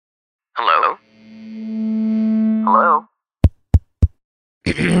Hello? Hello?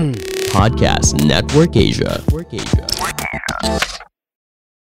 Podcast Network Asia.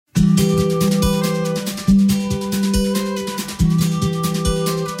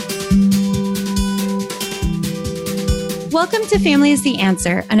 Welcome to Family is the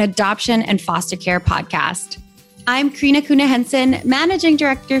Answer, an adoption and foster care podcast. I'm Karina Kuna Henson, Managing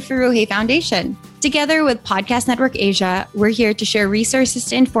Director for Ruhe Foundation. Together with Podcast Network Asia, we're here to share resources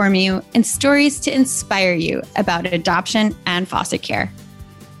to inform you and stories to inspire you about adoption and foster care.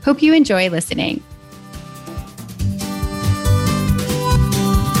 Hope you enjoy listening.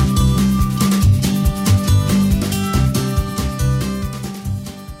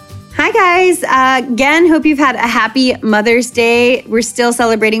 Hi guys, again, hope you've had a happy Mother's Day. We're still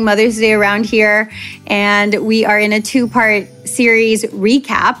celebrating Mother's Day around here, and we are in a two-part series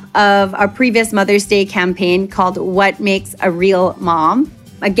recap of our previous Mother's Day campaign called What Makes a Real Mom?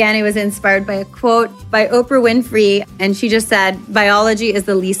 Again, it was inspired by a quote by Oprah Winfrey, and she just said, biology is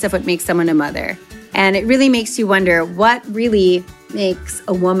the least of what makes someone a mother. And it really makes you wonder, what really makes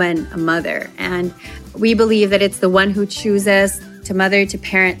a woman a mother? And we believe that it's the one who chooses to mother, to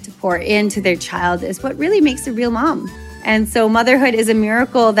parent, to pour into their child is what really makes a real mom. And so motherhood is a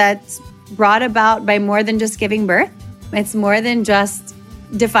miracle that's brought about by more than just giving birth. It's more than just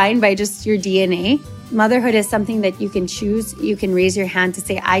defined by just your DNA. Motherhood is something that you can choose. You can raise your hand to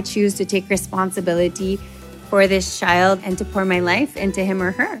say, I choose to take responsibility for this child and to pour my life into him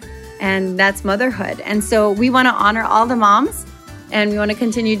or her. And that's motherhood. And so we want to honor all the moms, and we want to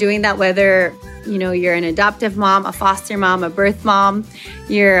continue doing that, whether you're an adoptive mom, a foster mom, a birth mom,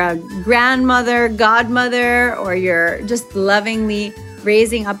 you're a grandmother, godmother, or you're just lovingly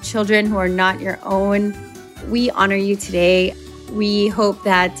raising up children who are not your own. We honor you today. We hope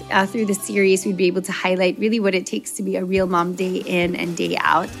that through the series, we'd be able to highlight really what it takes to be a real mom day in and day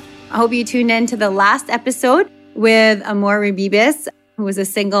out. I hope you tuned in to the last episode with Amor Rabibis, who was a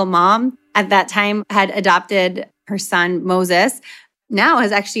single mom. At that time, had adopted her son, Moses. Now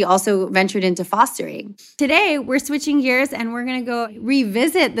has actually also ventured into fostering. Today, we're switching gears and we're going to go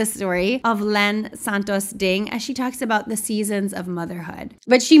revisit the story of Len Santos Ding as she talks about the seasons of motherhood.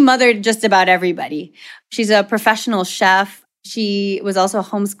 But she mothered just about everybody. She's a professional chef. She was also a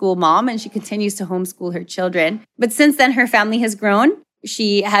homeschool mom, and she continues to homeschool her children. But since then, her family has grown.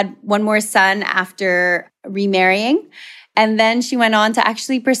 She had one more son after remarrying. And then she went on to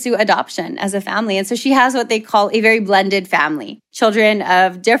actually pursue adoption as a family. And so she has what they call a very blended family, children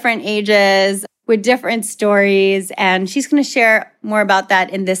of different ages with different stories. And she's going to share more about that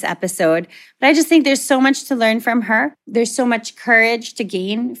in this episode. But I just think there's so much to learn from her. There's so much courage to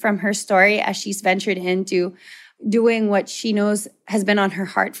gain from her story as she's ventured into doing what she knows has been on her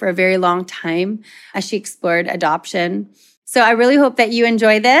heart for a very long time as she explored adoption. So I really hope that you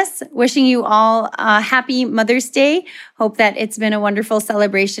enjoy this. Wishing you all a happy Mother's Day. Hope that it's been a wonderful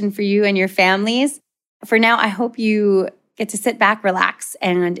celebration for you and your families. For now, I hope you get to sit back, relax,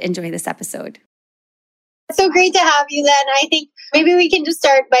 and enjoy this episode. It's so great to have you, Len. I think maybe we can just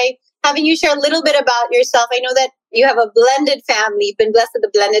start by having you share a little bit about yourself. I know that you have a blended family. You've been blessed with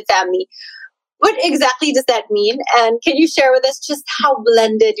a blended family. What exactly does that mean? And can you share with us just how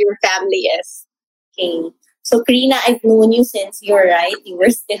blended your family is? Okay. So, Karina, I've known you since you're right. You were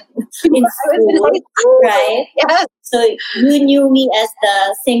still in school, right? Yes. So, you knew me as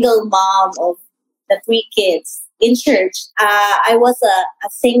the single mom of the 3 kids in church. I was a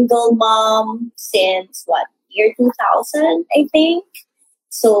single mom since, year 2000, I think.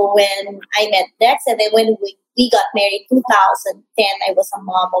 So, when I met Dex, and then when we got married 2010, I was a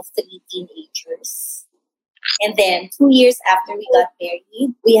mom of 3 teenagers. And then 2 years after we got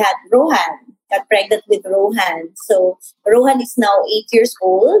married, we had Rohan. Got pregnant with Rohan. So Rohan is now 8 years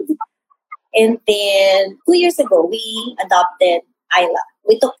old. And then 2 years ago, we adopted Isla.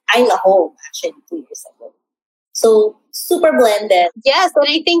 We took Isla home, actually, 2 years ago. So super blended. Yes, and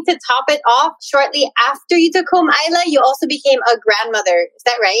I think to top it off, shortly after you took home Isla, you also became a grandmother. Is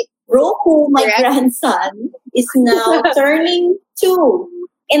that right? Roku, my grandson, is now turning 2.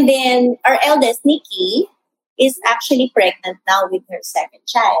 And then our eldest, Nikki, is actually pregnant now with her 2nd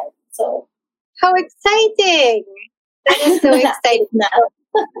child. So how exciting! That is so exciting.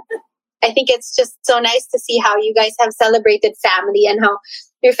 I think it's just so nice to see how you guys have celebrated family and how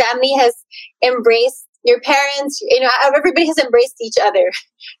your family has embraced your parents, how everybody has embraced each other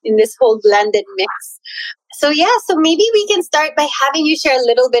in this whole blended mix. So maybe we can start by having you share a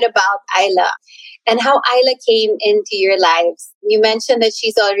little bit about Isla and how Isla came into your lives. You mentioned that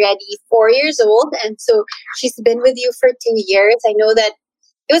she's already 4 years old, and so she's been with you for 2 years. I know that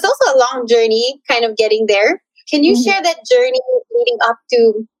it was also a long journey kind of getting there. Can you share that journey leading up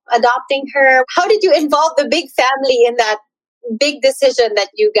to adopting her? How did you involve the big family in that big decision that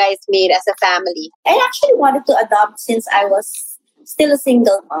you guys made as a family? I actually wanted to adopt since I was still a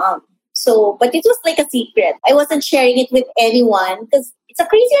single mom. So, but it was like a secret. I wasn't sharing it with anyone because it's a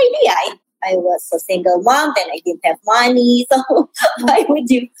crazy idea. I was a single mom, then I didn't have money. So why would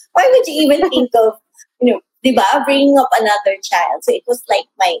you even think of, diba, bringing up another child? So it was like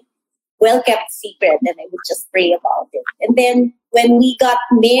my well-kept secret, and I would just pray about it. And then when we got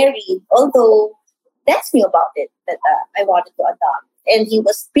married, although that's knew about it, that I wanted to adopt. And he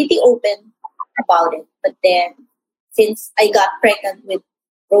was pretty open about it. But then, since I got pregnant with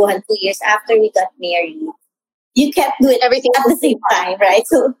Rohan 2 years after we got married, you can't do it everything at the same time, right?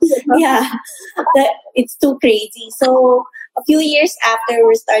 So, yeah, it's too crazy. So, a few years after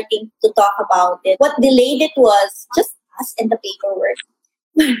we're starting to talk about it, what delayed it was just us and the paperwork.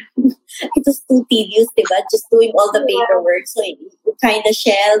 It was too tedious, diba? Just doing all the paperwork. So, you kind of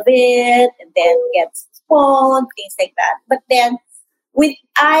shelve it and then get postponed, things like that. But then, with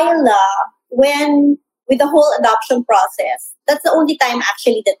Isla, with the whole adoption process, that's the only time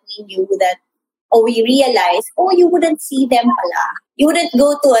actually that we knew that, we realized, you wouldn't see them pala. You wouldn't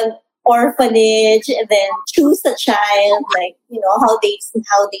go to an orphanage and then choose a child, like, how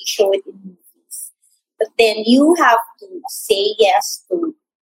they show it in movies. But then you have to say yes to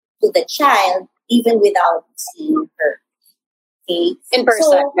the child even without seeing her. Okay? In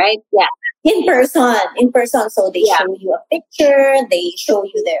person, right? Yeah. In person. So they show you a picture, they show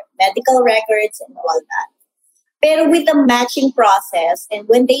you their medical records and all that. But with the matching process, and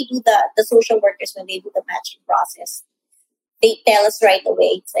when they do the social workers, when they do the matching process, they tell us right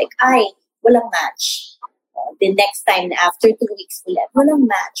away, it's like, walang match. The next time, after 2 weeks, walang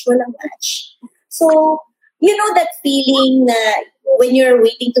match. So, that feeling when you're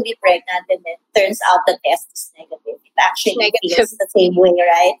waiting to be pregnant and then turns out the test is negative. It actually feels the same way,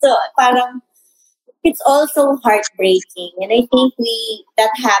 right? So, parang, it's also heartbreaking. And I think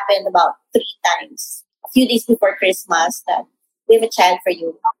that happened about 3 times. A few days before Christmas, that we have a child for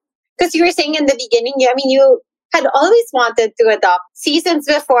you. Because you were saying in the beginning, you had always wanted to adopt. Seasons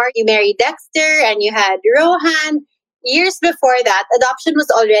before, you married Dexter and you had Rohan. Years before that, adoption was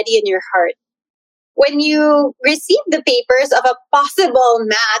already in your heart. When you received the papers of a possible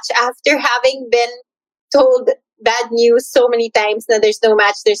match after having been told bad news so many times that there's no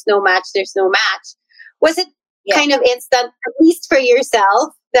match, was it kind of instant, at least for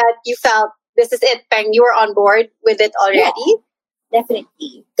yourself, that you felt this is it, and you were on board with it already? Yeah,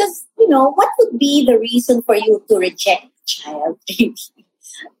 definitely. Because, what would be the reason for you to reject a child? Diba?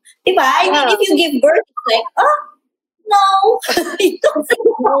 I mean, if you give birth, it's like, no. You don't say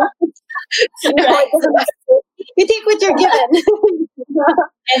no. Right? You take what you're given.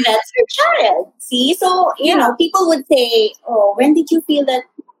 And that's your child. See? So, people would say, when did you feel that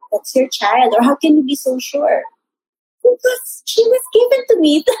that's your child? Or how can you be so sure? Because she was given to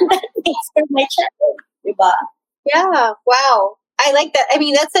me. That makes her my child. Diba? Yeah. Wow. I like that. I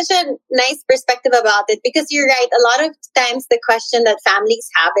mean, that's such a nice perspective about it, because you're right. A lot of times the question that families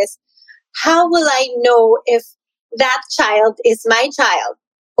have is, how will I know if that child is my child?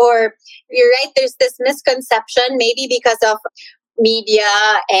 Or you're right, there's this misconception, maybe because of media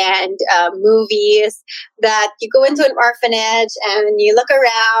and movies, that you go into an orphanage and you look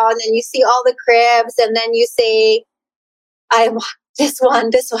around and you see all the cribs and then you say, I want this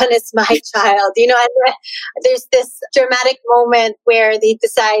one is my child. And there's this dramatic moment where they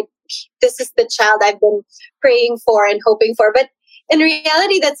decide, this is the child I've been praying for and hoping for. But in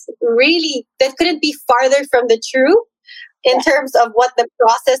reality, that couldn't be farther from the truth in terms of what the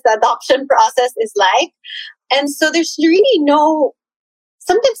adoption process is like. And so there's really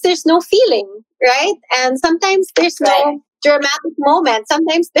sometimes there's no feeling, right? And sometimes there's no dramatic moment.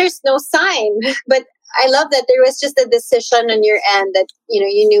 Sometimes there's no sign. But I love that there was just a decision on your end that,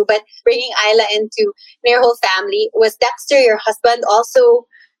 you knew. But bringing Isla into your whole family, was Dexter, your husband, also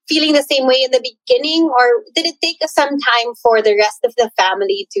feeling the same way in the beginning? Or did it take some time for the rest of the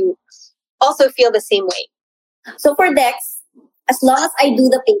family to also feel the same way? So for Dex, as long as I do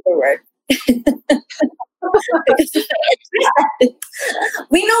the paperwork,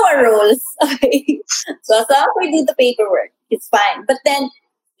 we know our roles. Okay? So as long as I do the paperwork, it's fine. But then,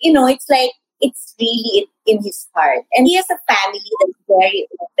 it's like, it's really in his heart. And he has a family that's very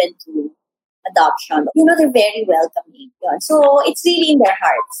open to adoption. They're very welcoming. So it's really in their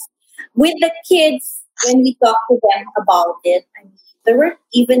hearts. With the kids, when we talk to them about it, there were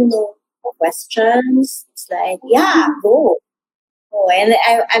even no questions. It's like, go. And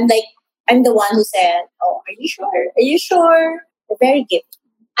I'm the one who said, are you sure? Are you sure? They're very giving.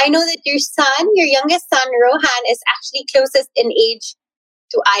 I know that your youngest son, Rohan, is actually closest in age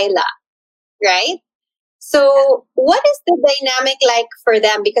to Ayla, right? So what is the dynamic like for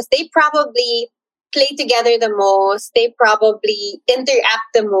them? Because they probably play together the most. They probably interact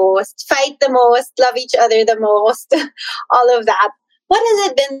the most, fight the most, love each other the most, all of that. What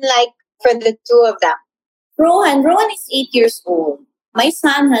has it been like for the two of them? Rohan is 8 years old. My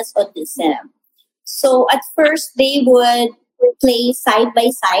son has autism. So at first they would play side by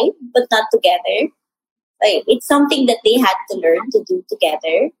side, but not together. Like, it's something that they had to learn to do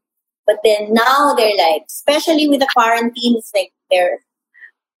together. But then now they're like, especially with the quarantine, it's like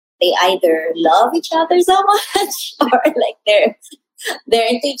they either love each other so much or like they're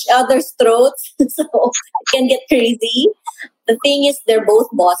into each other's throats. So it can get crazy. The thing is, they're both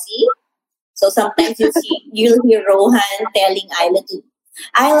bossy. So sometimes you'll hear Rohan telling Ayla to,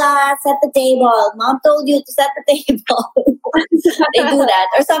 Ayla, set the table. Mom told you to set the table. They do that.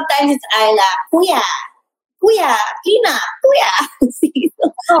 Or sometimes it's Ayla, Kuya, clean up, Kuya. See?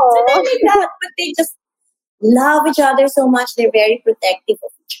 So they're like that, but they just love each other so much. They're very protective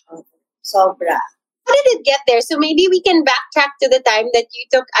of each other. Sobra. How did it get there? So maybe we can backtrack to the time that you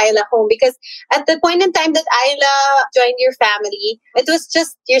took Ayla home, because at the point in time that Ayla joined your family, it was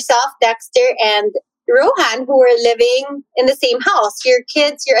just yourself, Dexter, and Rohan who were living in the same house. Your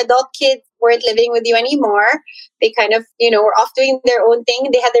kids, your adult kids, weren't living with you anymore. They kind of, were off doing their own thing.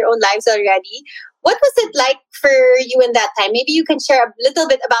 They had their own lives already. What was it like for you in that time? Maybe you can share a little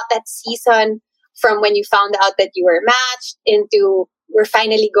bit about that season, from when you found out that you were matched into we're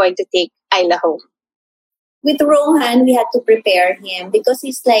finally going to take Ayla home. With Rohan, we had to prepare him because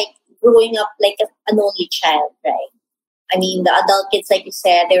he's like growing up like an only child, right? I mean, the adult kids, like you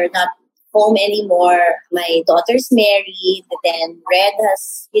said, they're not home anymore. My daughter's married. Then Red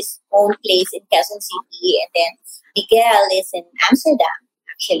has his own place in Quezon City. And then Miguel is in Amsterdam.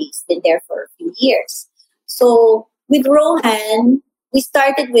 Actually, he's been there for a few years. So with Rohan, we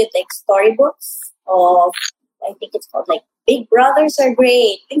started with like storybooks of, I think it's called like Big Brothers Are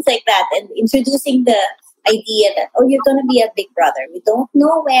Great, things like that. And introducing the idea that, you're going to be a big brother. We don't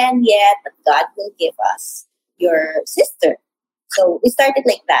know when yet, but God will give us your sister. So we started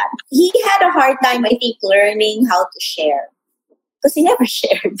like that. He had a hard time, I think, learning how to share because he never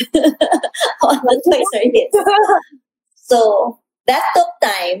shared on the toys are his. So that took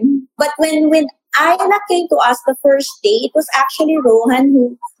time. But when Ayla came to us the first day, it was actually Rohan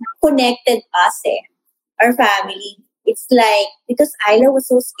who connected us, our family. It's like, because Ayla was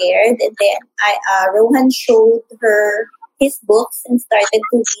so scared, and then Rohan showed her his books and started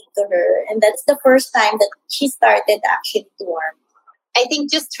to read to her. And that's the first time that she started actually to warm. I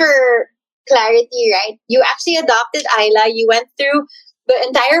think just for clarity, right? You actually adopted Ayla. You went through the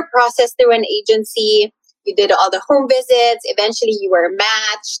entire process through an agency. You did all the home visits. Eventually, you were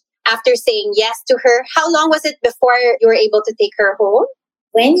matched. After saying yes to her, how long was it before you were able to take her home?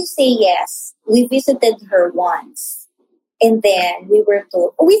 When you say yes, we visited her once. And then we were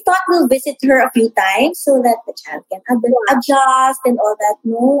told, we thought we'll visit her a few times so that the child can adjust and all that.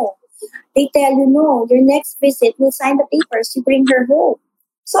 No. They tell you, no, your next visit, we'll sign the papers to bring her home.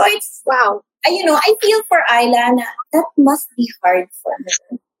 So it's, wow. I feel for Ayla that must be hard for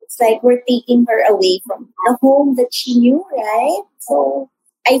her. It's like we're taking her away from the home that she knew, right? So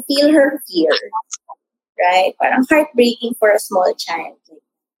I feel her fear, right? Parang heartbreaking for a small child.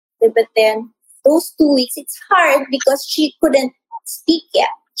 But then, those 2 weeks, it's hard because she couldn't speak yet.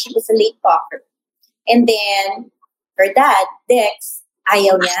 She was a late talker. And then, her dad, Dex,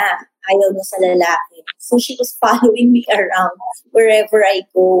 ayaw niya sa lalaki. So she was following me around wherever I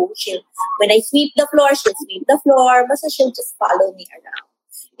go. When I sweep the floor, she'll sweep the floor. Basta she'll just follow me around.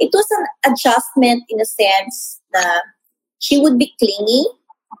 It was an adjustment in a sense that she would be clingy,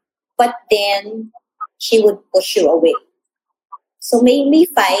 but then she would push you away. So mainly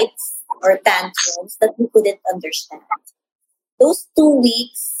fights or tantrums that we couldn't understand. Those 2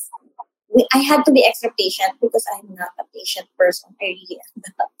 weeks, I had to be extra patient because I'm not a patient person. I really am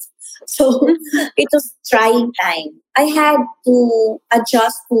not. So it was trying time. I had to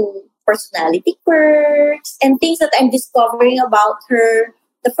adjust to personality quirks and things that I'm discovering about her.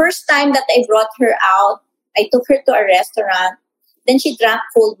 The first time that I brought her out, I took her to a restaurant. Then she drank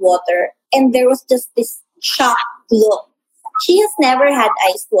cold water. And there was just this shocked look. She has never had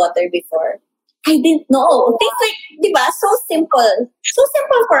iced water before. I didn't know. Things like, diba? So simple. So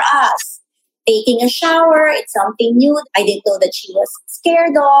simple for us. Taking a shower, it's something new. I didn't know that she was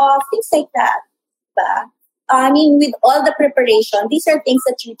scared of. Things like that. But, I mean, with all the preparation, these are things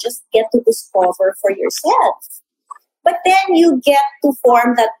that you just get to discover for yourself. But then you get to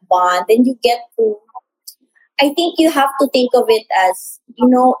form that bond and you get to, I think you have to think of it as,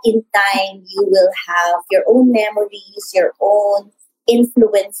 in time, you will have your own memories, your own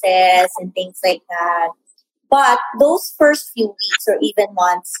influences and things like that. But those first few weeks or even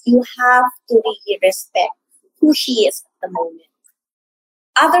months, you have to really respect who she is at the moment.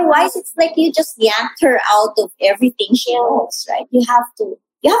 Otherwise, it's like you just yanked her out of everything she knows, right? You have to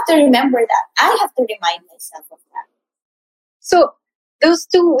remember that. I have to remind myself of that. So those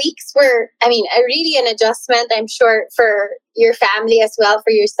 2 weeks were, really an adjustment, I'm sure, for your family as well,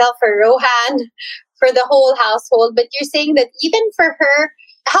 for yourself, for Rohan, for the whole household. But you're saying that even for her,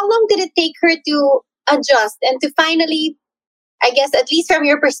 how long did it take her to adjust and to finally, I guess, at least from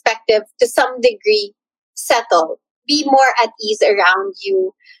your perspective, to some degree, settle, be more at ease around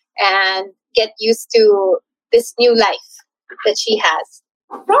you, and get used to this new life that she has?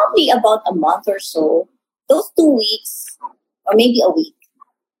 Probably about a month or so. Those 2 weeks, or maybe a week,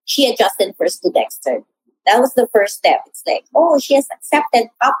 she adjusted first to Dexter. That was the first step. It's like, oh, she has accepted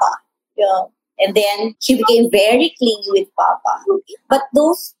Papa, and then she became very clingy with Papa. But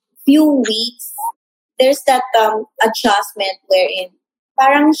those few weeks, there's that adjustment wherein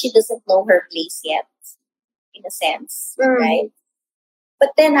parang she doesn't know her place yet, in a sense, right?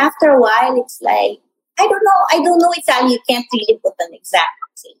 But then after a while, it's like, I don't know exactly. You can't really put an exact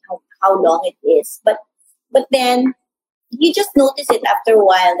thing, how long it is. But then you just notice it after a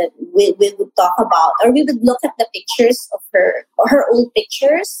while that we would talk about, or we would look at the pictures of her, or her old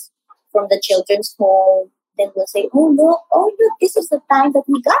pictures from the children's home. Then we'll say, oh look, this is the time that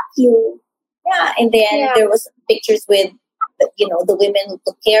we got you. Yeah, and then there was pictures with, the women who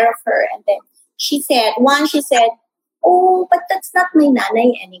took care of her. And then she said, oh, but that's not my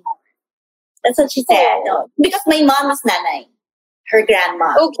nanay anymore. That's what she said. No, because my mom is nanay, her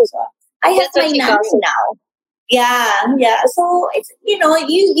grandma. Okay. So I have my nanay now. Yeah. So it's,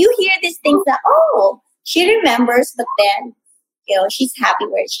 you hear these things that, oh, she remembers, but then, she's happy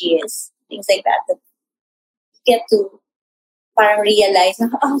where she is. Things like that. That you get to realize,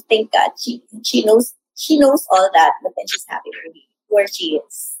 oh, thank God, she knows all that, but then she's happy where she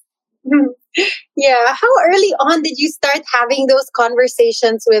is. Yeah. How early on did you start having those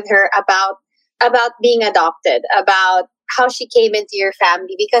conversations with her about being adopted, about how she came into your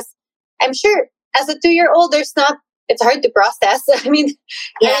family? Because I'm sure as a 2-year-old, it's hard to process.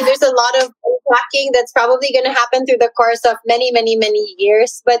 There's a lot of unpacking that's probably going to happen through the course of many, many, many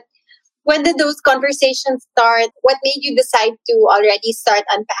years. But when did those conversations start? What made you decide to already start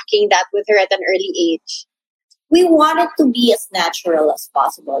unpacking that with her at an early age? We want it to be as natural as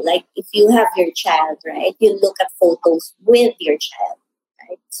possible. Like if you have your child, right, you look at photos with your child,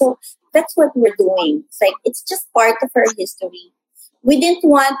 right? So that's what we're doing. It's like, it's just part of her history. We didn't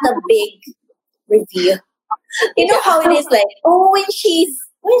want a big reveal. You know how it is, like, oh, when she's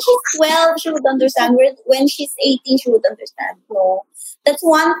 12, she would understand. When she's 18, she would understand. No. That's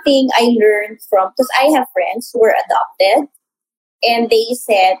one thing I learned from, because I have friends who were adopted, and they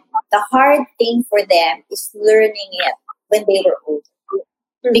said the hard thing for them is learning it when they were older.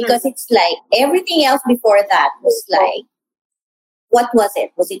 Mm-hmm. Because it's like everything else before that was like, what was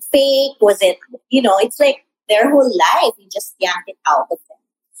it? Was it fake? Was it, it's like their whole life, you just yanked it out of them.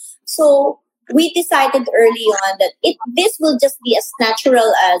 So we decided early on that this will just be as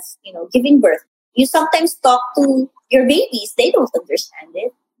natural as, giving birth. You sometimes talk to your babies. They don't understand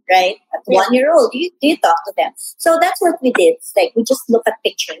it, right? At 1 year old, you talk to them. So that's what we did. It's like we just look at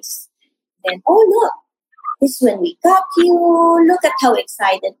pictures. Then, oh, look, this is when we got you. Look at how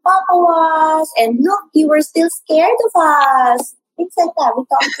excited Papa was. And look, you were still scared of us. Things like that. We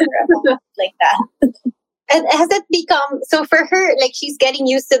talk to her about like that. And has it become, so for her, like she's getting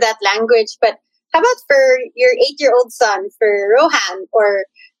used to that language, but how about for your 8-year-old son, for Rohan, or,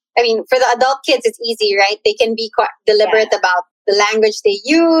 for the adult kids, it's easy, right? They can be quite deliberate about the language they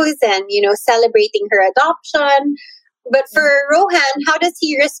use and, celebrating her adoption. But for Rohan, how does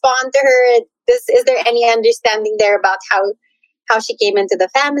he respond to her? Is there any understanding there about how she came into the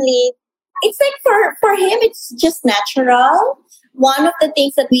family? It's like for him, it's just natural. One of the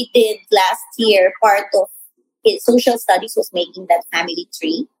things that we did last year, part of his social studies, was making that family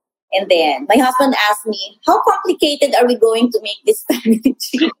tree. And then my husband asked me, how complicated are we going to make this family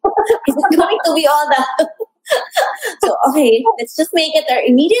tree? Is it going to be all that? So, okay, let's just make it our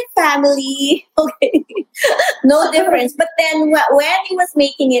immediate family. Okay, no difference. But then when he was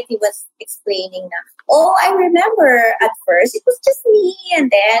making it, he was explaining that, oh, I remember at first it was just me. And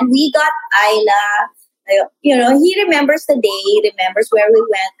then we got Ayla. He remembers the day, he remembers where we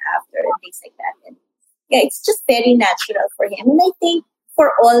went after, and things like that. And it's just very natural for him. And I think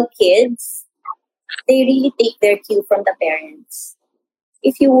for all kids, they really take their cue from the parents.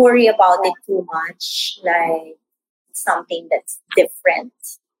 If you worry about it too much, like something that's different,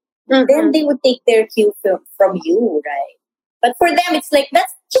 then they would take their cue from you, right? But for them, it's like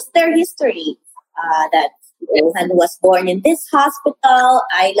that's just their history. That Rohan was born in this hospital.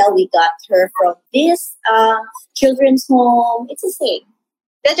 Ayla, we got her from this children's home. It's the same.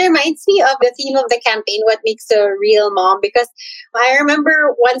 That reminds me of the theme of the campaign, What Makes a Real Mom, because I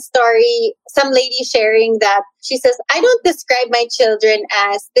remember one story, some lady sharing that she says, I don't describe my children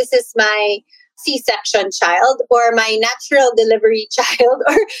as this is my C-section child or my natural delivery child,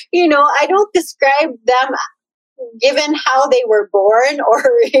 or, I don't describe them given how they were born or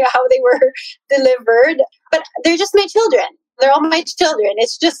how they were delivered, but they're just my children. They're all my children.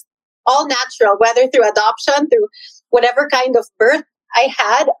 It's just all natural, whether through adoption, through whatever kind of birth I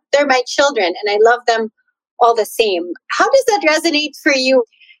had, they're my children and I love them all the same. How does that resonate for you?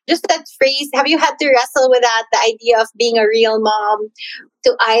 Just that phrase, have you had to wrestle with that, the idea of being a real mom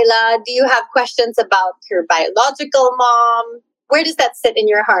to Ayla? Do you have questions about her biological mom? Where does that sit in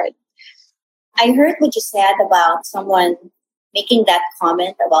your heart? I heard what you said about someone making that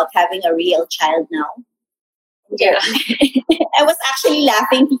comment about having a real child now. Yeah. I was actually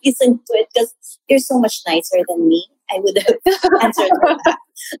laughing to listen to it because you're so much nicer than me. I would have answered that.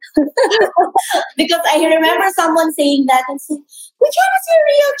 Because I remember someone saying that and saying, which one is your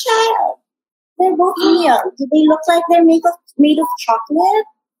real child? They're both real. Do they look like they're made of chocolate?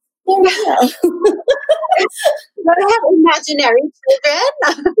 They're real. Do I have imaginary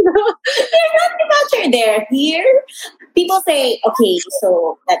children? They're not imaginary. They're here. People say, okay,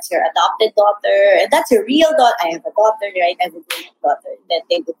 so that's your adopted daughter, and that's your real daughter. I have a daughter, right? I have a real daughter. Then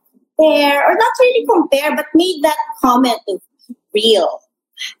they would compare, or not really compare, but made that comment of real.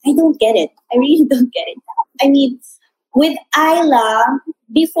 I don't get it. I really don't get it. I mean, with Ayla,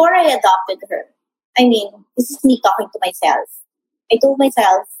 before I adopted her, this is me talking to myself. I told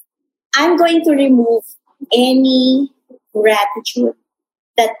myself, I'm going to remove any gratitude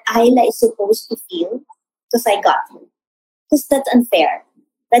that Ayla is supposed to feel because I got her. Because that's unfair.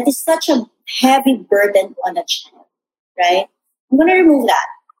 That is such a heavy burden on a child, right? I'm going to remove that.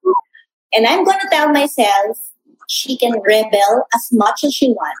 And I'm going to tell myself she can rebel as much as she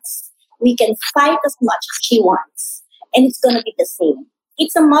wants. We can fight as much as she wants. And it's going to be the same.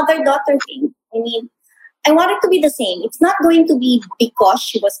 It's a mother-daughter thing. I want it to be the same. It's not going to be because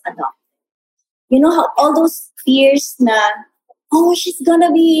she was adopted. You know how all those fears na, she's gonna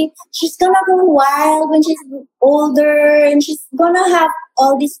go wild when she's older and she's gonna have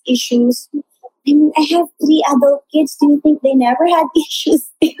all these issues. I have 3 adult kids. Do you think they never had issues?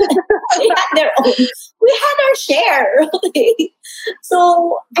 They had their own. We had our share. Okay?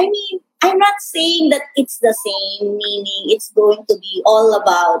 So, I'm not saying that it's the same, meaning it's going to be all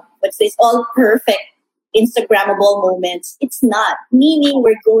about, all perfect Instagrammable moments. It's not, meaning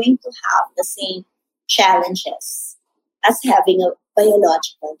we're going to have the same challenges as having a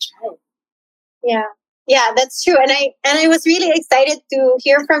biological child. Yeah, that's true. And I was really excited to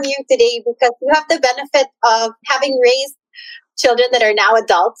hear from you today because you have the benefit of having raised children that are now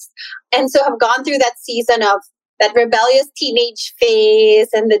adults and so have gone through that season of that rebellious teenage phase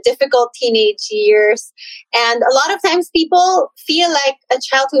and the difficult teenage years. And a lot of times people feel like a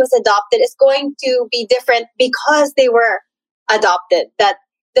child who was adopted is going to be different because they were adopted. That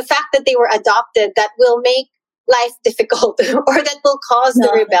the fact that they were adopted, that will make life difficult or that will cause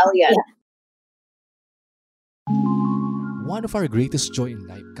the rebellion. Yeah. One of our greatest joy in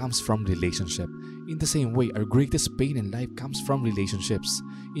life comes from relationship. In the same way, our greatest pain in life comes from relationships.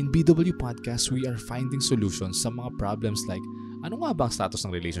 In BW Podcast, we are finding solutions sa mga problems like, ano nga ba ang status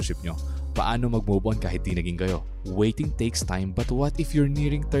ng relationship nyo? Paano mag-move on kahit di naging kayo? Waiting takes time, but what if you're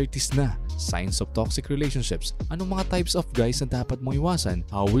nearing 30s na? Signs of toxic relationships. Anong mga types of guys na dapat mong iwasan?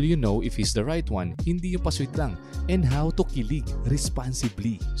 How will you know if he's the right one? Hindi yung pasweet lang. And how to kilig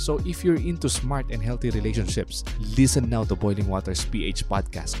responsibly. So if you're into smart and healthy relationships, listen now to Boiling Waters PH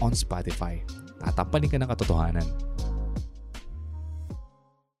Podcast on Spotify. Tatampanin ka ng katotohanan.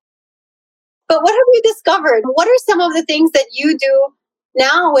 But what have you discovered? What are some of the things that you do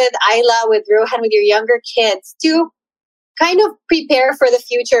now with Ayla, with Rohan, with your younger kids to kind of prepare for the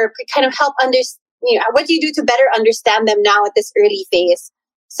future, kind of help understand, what do you do to better understand them now at this early phase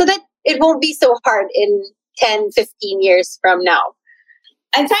so that it won't be so hard in 10, 15 years from now?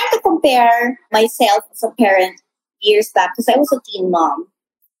 I'm trying to compare myself as a parent years back because I was a teen mom.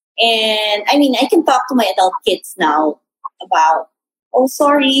 And I can talk to my adult kids now about,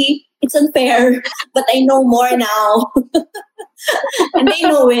 sorry, it's unfair, but I know more now. And they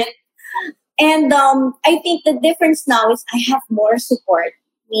know it. And I think the difference now is I have more support,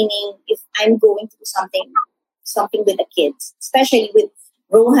 meaning if I'm going to do something with the kids, especially with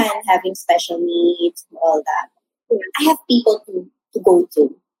Rohan having special needs and all that, I have people to go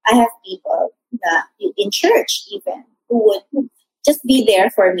to. I have people in church even who would just be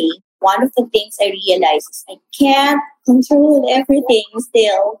there for me. One of the things I realized is I can't control everything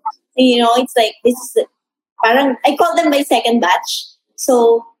still. It's like this is parang I call them my second batch.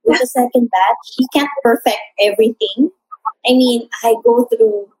 So with the second batch, you can't perfect everything. I mean, I go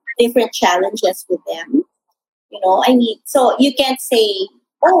through different challenges with them. So you can't say,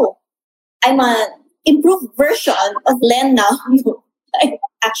 oh, I'm an improved version of Len now. No, I'm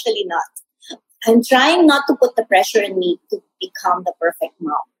actually not. I'm trying not to put the pressure on me to become the perfect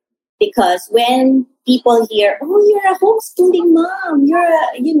mom. Because when people hear, oh, you're a homeschooling mom,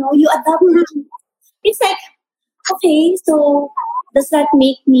 you adopted, it's like, okay, so does that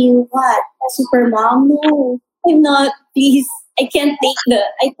make me what? Super mom? No, I'm not. Please, I can't take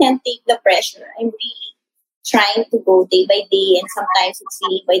the pressure. I'm really trying to go day by day, and sometimes it's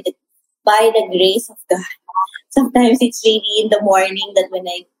really by the grace of God. Sometimes it's really in the morning that when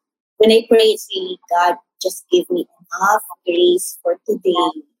I pray, it's really, God, just give me enough grace for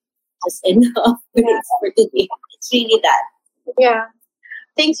today. Just enough grace for today. It's really that. Yeah.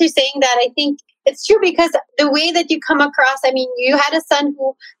 Thanks for saying that. I think it's true because the way that you come across, I mean, you had a son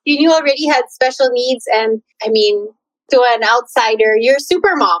who you knew already had special needs. And I mean, to an outsider, you're a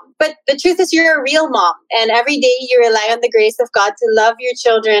super mom. But the truth is you're a real mom. And every day you rely on the grace of God to love your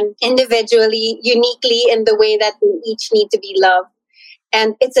children individually, uniquely in the way that they each need to be loved.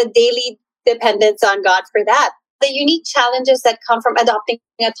 And it's a daily dependence on God for that. The unique challenges that come from adopting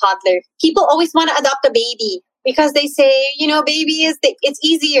a toddler. People always want to adopt a baby because they say, baby it's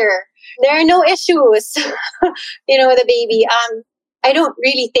easier. There are no issues, with a baby. I don't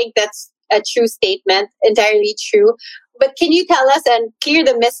really think that's a true statement, entirely true. But can you tell us and clear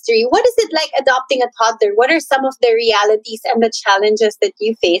the mystery? What is it like adopting a toddler? What are some of the realities and the challenges that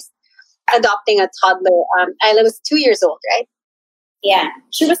you faced adopting a toddler? Isla was 2 years old, right? Yeah,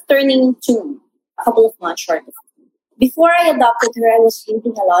 she was turning 2, a couple of months short of me. Before I adopted her, I was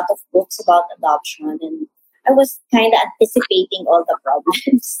reading a lot of books about adoption, and I was kind of anticipating all the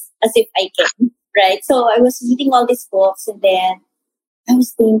problems as if I can, right? So I was reading all these books, and then I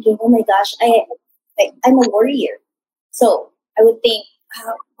was thinking, oh my gosh, I'm a warrior. So I would think,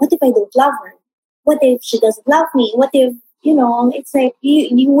 what if I don't love her? What if she doesn't love me? What if, it's like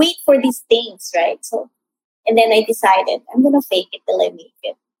you wait for these things, right? So, and then I decided I'm going to fake it till I make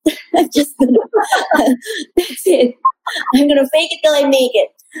it. I'm just going to, that's it. I'm going to fake it till I make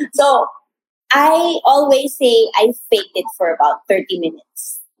it. So I always say I faked it for about 30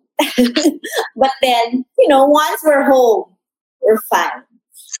 minutes. But then, once we're home, we're fine.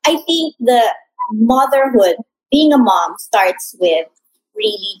 I think the motherhood, being a mom, starts with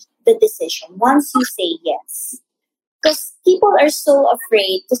really the decision. Once you say yes. Because people are so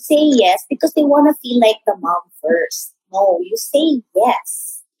afraid to say yes because they want to feel like the mom first. No, you say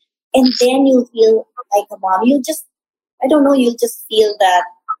yes. And then you'll feel like a mom. You'll just feel that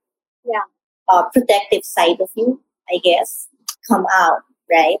protective side of you, I guess, come out,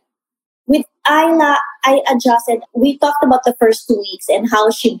 right? With Isla, I adjusted. We talked about the first 2 weeks and how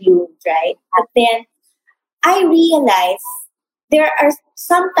she bloomed, right? But then I realized there are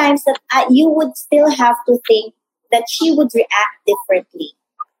some times that you would still have to think that she would react differently.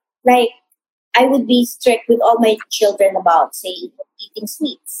 Like, I would be strict with all my children about, say, eating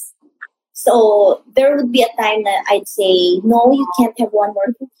sweets. So there would be a time that I'd say, no, you can't have one more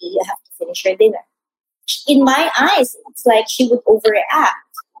cookie. You have to finish your dinner. In my eyes, it's like she would overreact.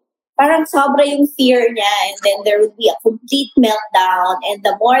 Parang sobra yung fear niya, and then there would be a complete meltdown, and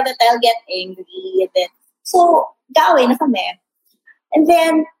the more that I'll get angry, and then, so, gawin na kami. And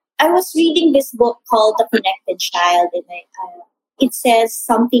then, I was reading this book called The Connected Child, and it says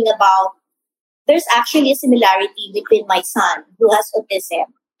something about, there's actually a similarity between my son, who has autism,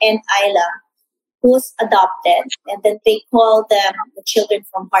 and Isla, who's adopted, and then they call them the children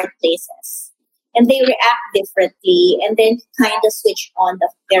from hard places. And they react differently, and then kind of switch on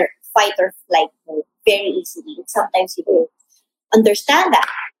their fight or flight mode very easily. And sometimes you don't understand that.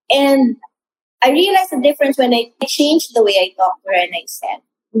 And I realized the difference when I changed the way I talked to her, and I said,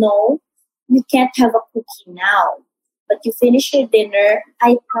 no, you can't have a cookie now, but you finish your dinner,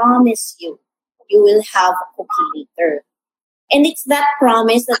 I promise you will have a cookie later. And it's that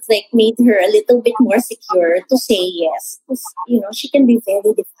promise that's like made her a little bit more secure to say yes. Because, she can be very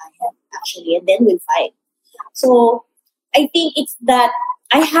defiant actually, and then we'll fight. So I think it's that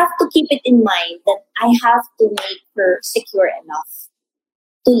I have to keep it in mind that I have to make her secure enough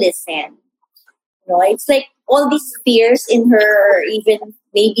to listen. It's like all these fears in her, or even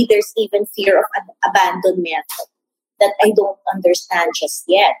maybe there's even fear of abandonment that I don't understand just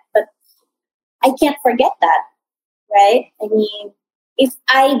yet. But I can't forget that, right? I mean, if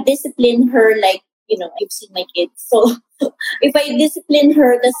I discipline her like, you've seen my kids. So if I discipline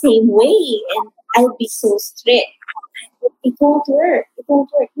her the same way and I'll be so strict, it won't work. It won't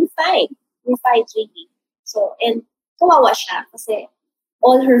work. We fight. We fight really. So, and kawawa siya kasi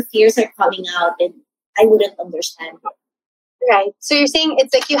all her fears are coming out and I wouldn't understand it. Right. So you're saying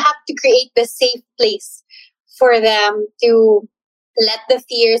it's like you have to create the safe place for them to let the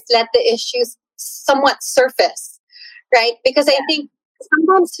fears, let the issues somewhat surface, right? Because I think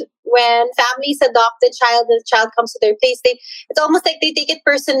sometimes when families adopt a child, the child comes to their place, it's almost like they take it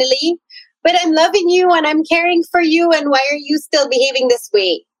personally. But I'm loving you and I'm caring for you, and why are you still behaving this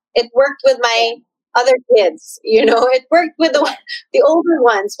way? It worked with my other kids, it worked with the older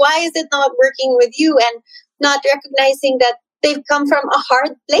ones. Why is it not working with you? And not recognizing that they've come from a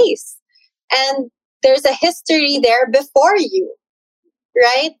hard place and there's a history there before you,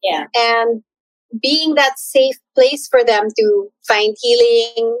 right? Yeah. And being that safe place for them to find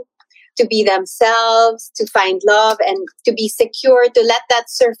healing, to be themselves, to find love, and to be secure, to let that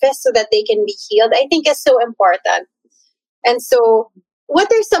surface so that they can be healed, I think is so important. And so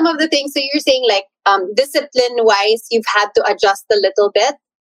what are some of the things, so you're saying like discipline-wise, you've had to adjust a little bit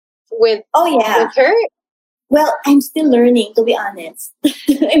with her? Well, I'm still learning, to be honest.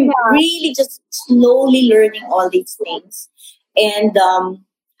 I'm really just slowly learning all these things. And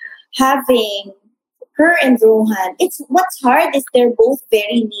having her and Rohan, what's hard is they're both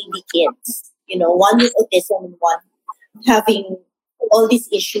very needy kids. One with autism and one having all these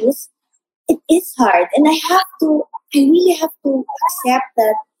issues. It is hard. And I really have to accept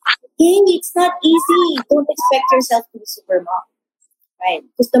that, hey, it's not easy. Don't expect yourself to be super mom. Right?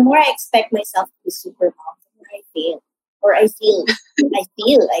 Because the more I expect myself to be super mom, the more I fail. Or I feel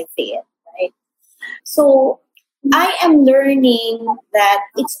I fail. Right? So I am learning that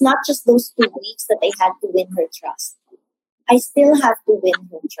it's not just those 2 weeks that I had to win her trust. I still have to win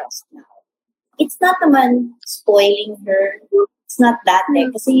her trust now. It's not naman spoiling her. It's not that way.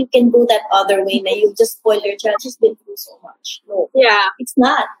 Kasi you can go that other way na you just spoil your child. She's been through so much. No. Yeah. It's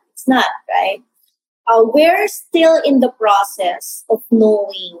not, right? We're still in the process of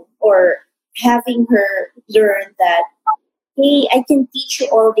knowing or having her learn that, hey, I can teach you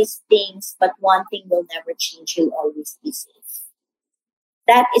all these things, but one thing will never change. You'll always be safe.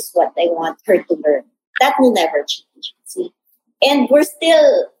 That is what I want her to learn. That will never change. See? And we're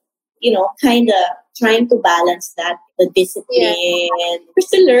still, kind of trying to balance that, the discipline. Yeah. We're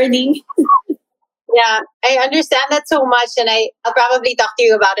still learning. Yeah, I understand that so much, and I'll probably talk to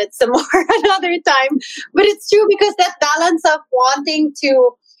you about it some more another time. But it's true, because that balance of wanting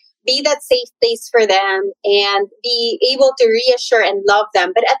to be that safe place for them and be able to reassure and love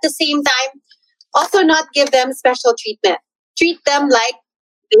them, but at the same time, also not give them special treatment. Treat them like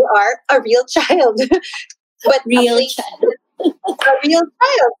they are a real child. But real child. A real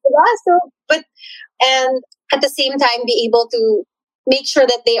child. Yeah, and at the same time, be able to make sure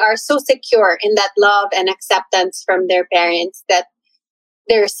that they are so secure in that love and acceptance from their parents that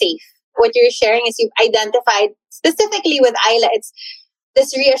they're safe. What you're sharing is you've identified specifically with Ayla, it's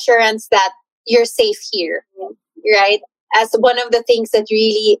this reassurance that you're safe here, right? As one of the things that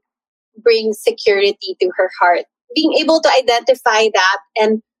really brings security to her heart. Being able to identify that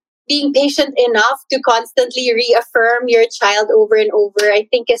and being patient enough to constantly reaffirm your child over and over, I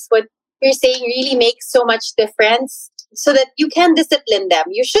think is what you're saying really makes so much difference, so that you can discipline them.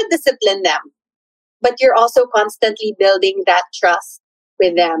 You should discipline them, but you're also constantly building that trust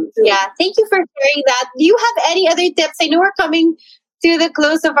with them. Yeah. Thank you for sharing that. Do you have any other tips? I know we're coming to the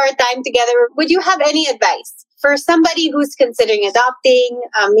close of our time together. Would you have any advice for somebody who's considering adopting,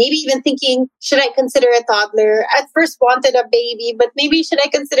 maybe even thinking, should I consider a toddler? At first wanted a baby, but maybe should I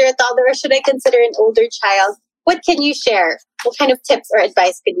consider a toddler, or should I consider an older child? What can you share? What kind of tips or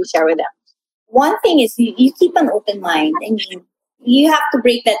advice can you share with them? One thing is you keep an open mind. I mean, you have to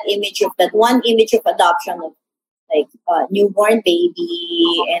break that one image of adoption of like a newborn baby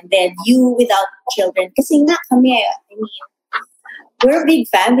and then you without children. Kasi nga kami, I mean, we're a big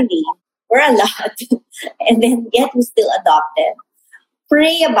family. We're a lot. And then yet we still adopted.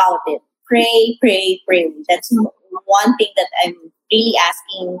 Pray about it. Pray. That's one thing that I'm really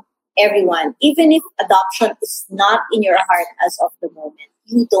asking everyone. Even if adoption is not in your heart as of the moment,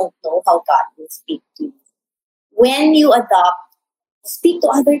 you don't know how God will speak to you. When you adopt, speak to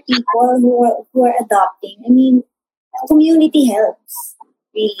other people who are adopting. I mean, community helps,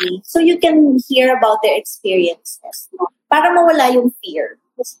 really. So you can hear about their experiences. Para mawala yung fear.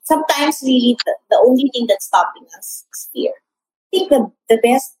 Sometimes, really, the only thing that's stopping us is fear. I think the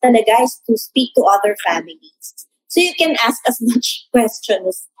best talaga is to speak to other families. So you can ask as much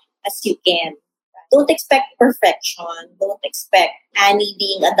questions as you can. don't expect perfection. Don't expect Annie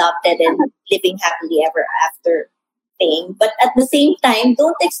being adopted and living happily ever after thing. But at the same time,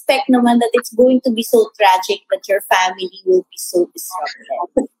 don't expect naman that it's going to be so tragic that your family will be so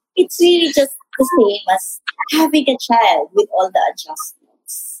disrupted. It's really just the same as having a child with all the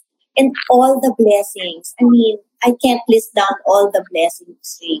adjustments and all the blessings. I mean, I can't list down all the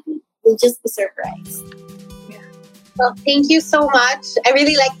blessings really. You'll just be surprised. Well, thank you so much. I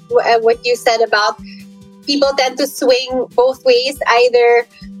really like what you said about people tend to swing both ways. Either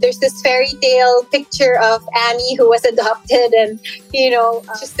there's this fairy tale picture of Annie who was adopted and,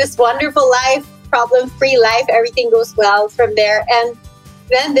 just this wonderful life, problem-free life, everything goes well from there. And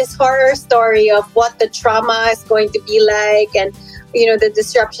then this horror story of what the trauma is going to be like and, the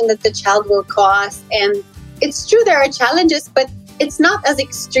disruption that the child will cause. And it's true, there are challenges, but it's not as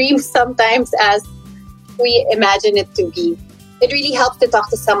extreme sometimes as we imagine it to be. It really helps to talk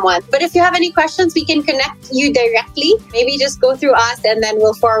to someone. But if you have any questions, we can connect you directly. Maybe just go through us and then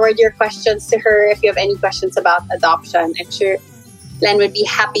we'll forward your questions to her if you have any questions about adoption. I'm sure Len would be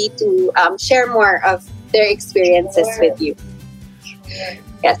happy to share more of their experiences with you.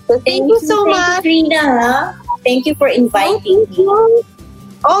 Yes, so thank you so much. Rina. Thank you for inviting me.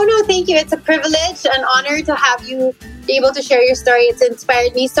 Oh, no, thank you. It's a privilege, an honor to have you be able to share your story. It's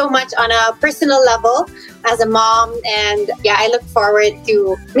inspired me so much on a personal level as a mom. And I look forward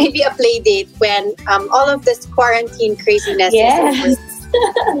to maybe a play date when all of this quarantine craziness is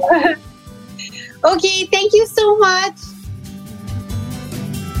over. Okay, thank you so much.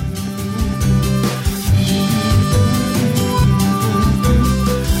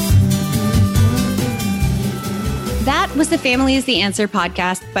 That was the Family is the Answer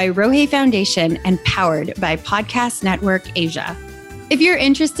podcast by Rohe Foundation and powered by Podcast Network Asia. If you're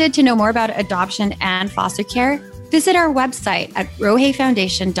interested to know more about adoption and foster care, visit our website at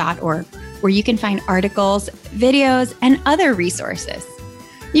rohefoundation.org, where you can find articles, videos, and other resources.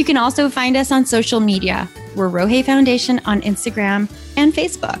 You can also find us on social media. We're Rohe Foundation on Instagram and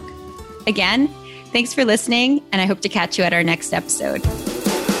Facebook. Again, thanks for listening, and I hope to catch you at our next episode.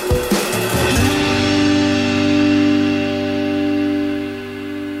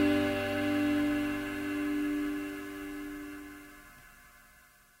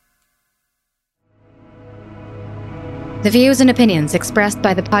 The views and opinions expressed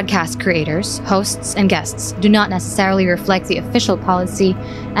by the podcast creators, hosts, and guests do not necessarily reflect the official policy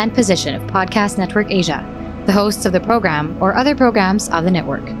and position of Podcast Network Asia, the hosts of the program, or other programs of the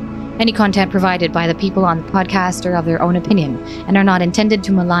network. Any content provided by the people on the podcast are of their own opinion and are not intended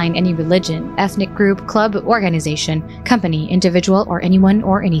to malign any religion, ethnic group, club, organization, company, individual, or anyone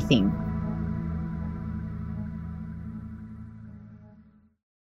or anything.